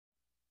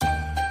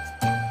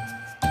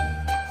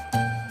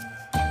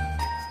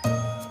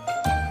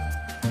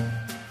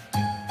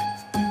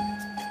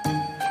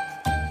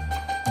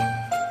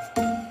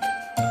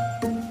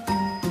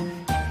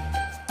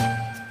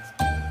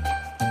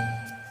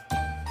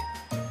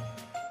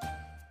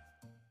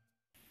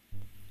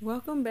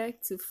Welcome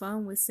back to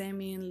Fun with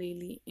Sammy and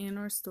Lily in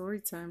our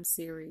Storytime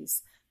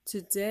series.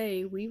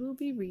 Today we will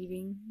be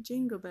reading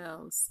Jingle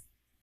Bells.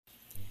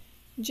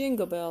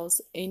 Jingle Bells,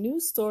 a new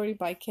story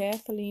by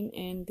Kathleen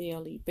Ann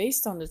Daly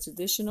based on the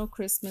traditional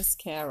Christmas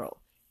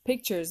carol.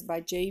 Pictures by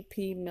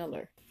J.P.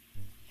 Miller.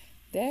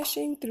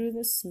 Dashing through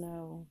the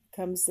snow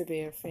comes the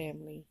Bear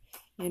family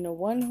in a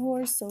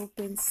one-horse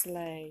open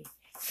sleigh.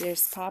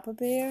 There's Papa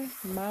Bear,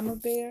 Mama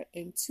Bear,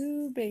 and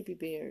two baby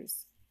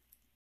bears.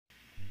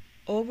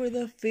 Over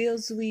the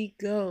fields we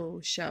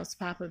go, shouts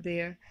Papa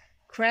Bear,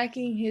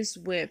 cracking his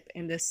whip,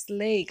 and the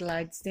sleigh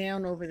glides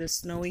down over the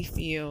snowy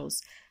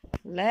fields.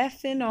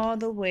 Laughing all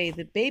the way,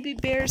 the baby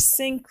bears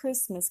sing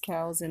Christmas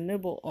carols and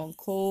nibble on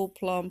cold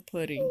plum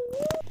pudding.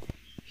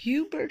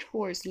 Hubert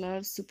Horse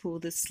loves to pull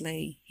the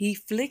sleigh. He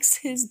flicks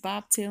his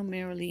bobtail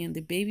merrily, and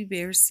the baby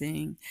bears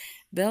sing.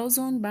 Bells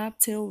on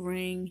bobtail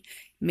ring,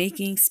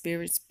 making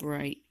spirits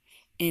bright,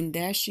 and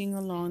dashing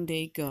along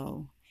they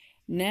go.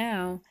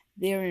 Now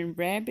they're in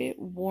Rabbit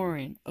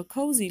Warren, a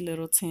cozy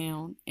little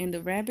town, and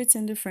the rabbits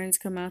and their friends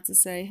come out to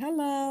say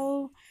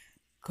hello.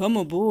 Come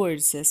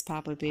aboard, says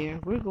Papa Bear.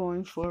 We're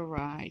going for a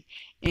ride.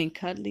 And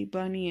Cuddly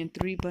Bunny and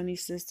three bunny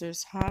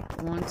sisters hop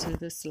onto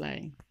the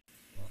sleigh.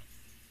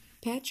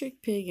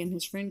 Patrick Pig and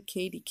his friend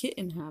Katie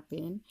Kitten hop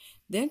in.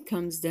 Then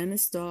comes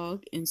Dennis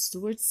Dog and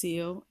Stuart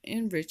Seal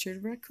and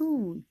Richard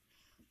Raccoon.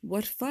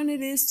 What fun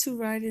it is to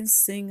ride and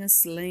sing a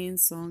sleighing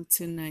song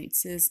tonight,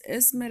 says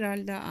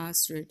Esmeralda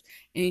Ostrich,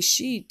 and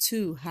she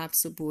too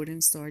hops aboard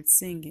and starts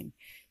singing.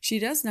 She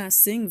does not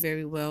sing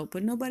very well,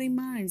 but nobody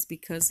minds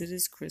because it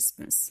is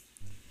Christmas.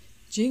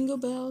 Jingle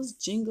bells,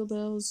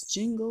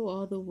 jingle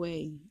all the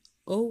way.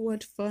 Oh,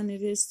 what fun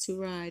it is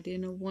to ride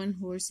in a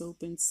one-horse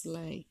open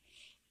sleigh.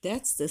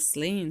 That's the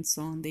sleighing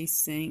song they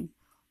sing.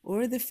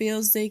 O'er the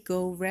fields they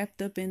go,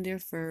 wrapped up in their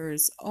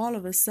furs. All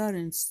of a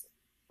sudden,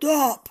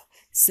 stop,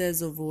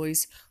 says a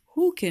voice.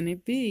 Who can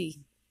it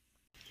be?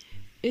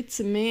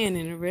 It's a man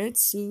in a red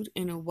suit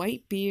and a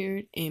white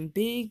beard and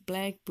big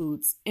black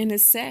boots and a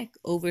sack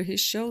over his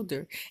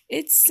shoulder.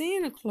 It's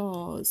Santa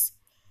Claus.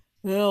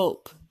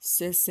 Help,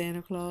 says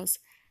Santa Claus.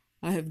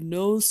 I have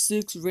no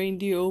 6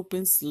 reindeer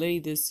open sleigh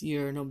this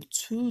year and I'm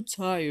too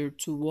tired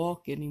to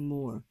walk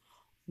anymore.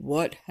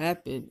 What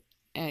happened?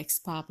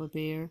 Asked Papa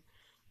Bear.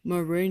 My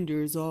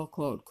reindeers all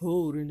caught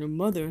cold and their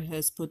mother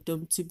has put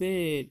them to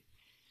bed.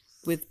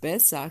 With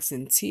bed socks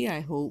and tea,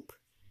 I hope,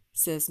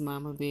 says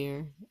Mama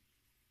Bear.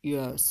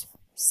 Yes,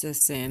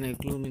 says Santa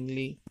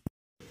gloomily.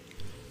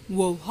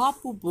 Well,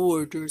 hop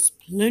aboard, there's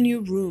plenty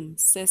of room,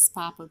 says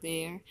Papa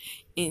Bear,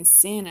 and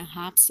Santa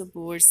hops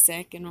aboard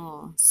sack and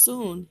all.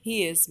 Soon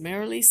he is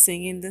merrily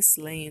singing the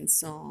sleighing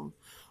song.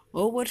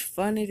 Oh, what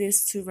fun it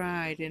is to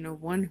ride in a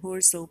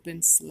one-horse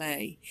open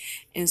sleigh.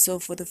 And so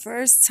for the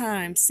first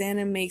time,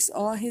 Santa makes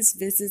all his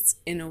visits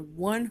in a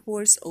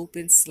one-horse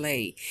open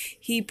sleigh.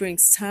 He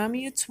brings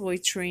Tommy a toy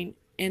train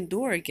and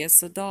Dora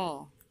gets a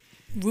doll.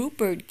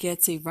 Rupert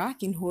gets a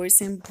rocking horse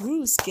and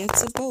Bruce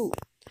gets a boat.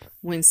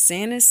 When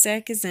Santa's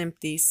sack is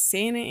empty,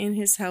 Santa and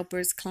his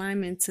helpers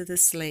climb into the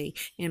sleigh,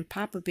 and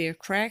Papa Bear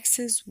cracks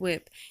his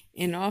whip,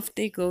 and off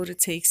they go to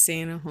take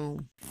Santa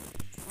home.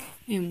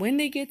 And when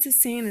they get to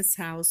Santa's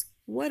house,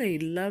 what a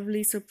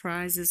lovely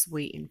surprise is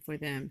waiting for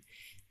them.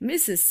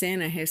 Mrs.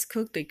 Santa has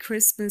cooked a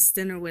Christmas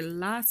dinner with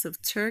lots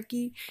of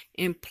turkey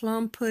and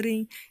plum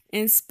pudding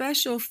and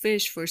special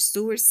fish for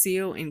Stuart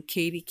Seal and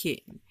Katie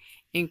Kitten,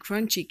 and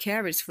crunchy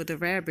carrots for the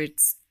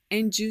rabbits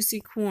and juicy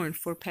corn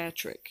for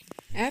Patrick.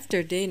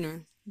 After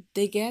dinner,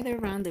 they gather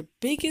around the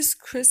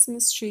biggest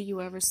Christmas tree you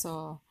ever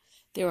saw.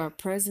 There are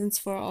presents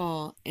for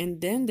all,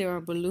 and then there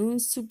are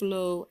balloons to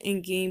blow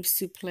and games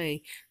to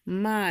play.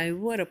 My,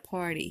 what a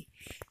party!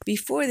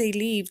 Before they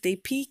leave, they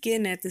peek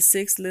in at the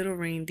 6 little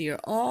reindeer,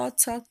 all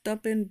tucked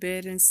up in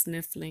bed and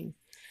sniffling.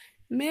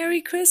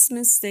 Merry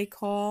Christmas, they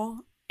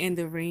call, and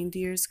the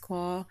reindeers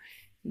call,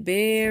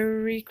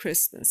 Merry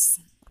Christmas.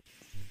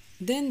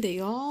 Then they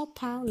all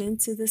pile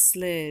into the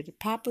sled,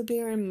 Papa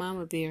Bear and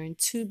Mama Bear and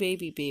 2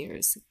 baby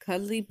bears,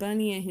 Cuddly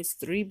Bunny and his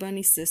 3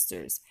 bunny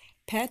sisters,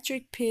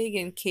 Patrick Pig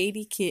and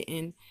Katie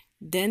Kitten,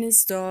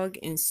 Dennis Dog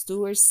and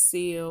Stuart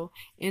Seal,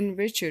 and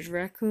Richard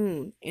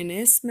Raccoon and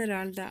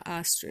Esmeralda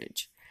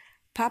Ostrich.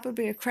 Papa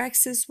Bear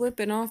cracks his whip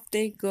and off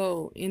they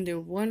go in their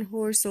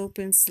one-horse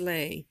open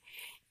sleigh.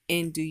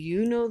 And do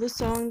you know the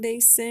song they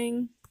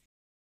sing?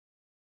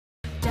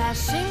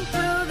 Dashing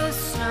through the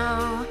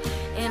snow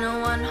in a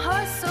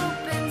one-horse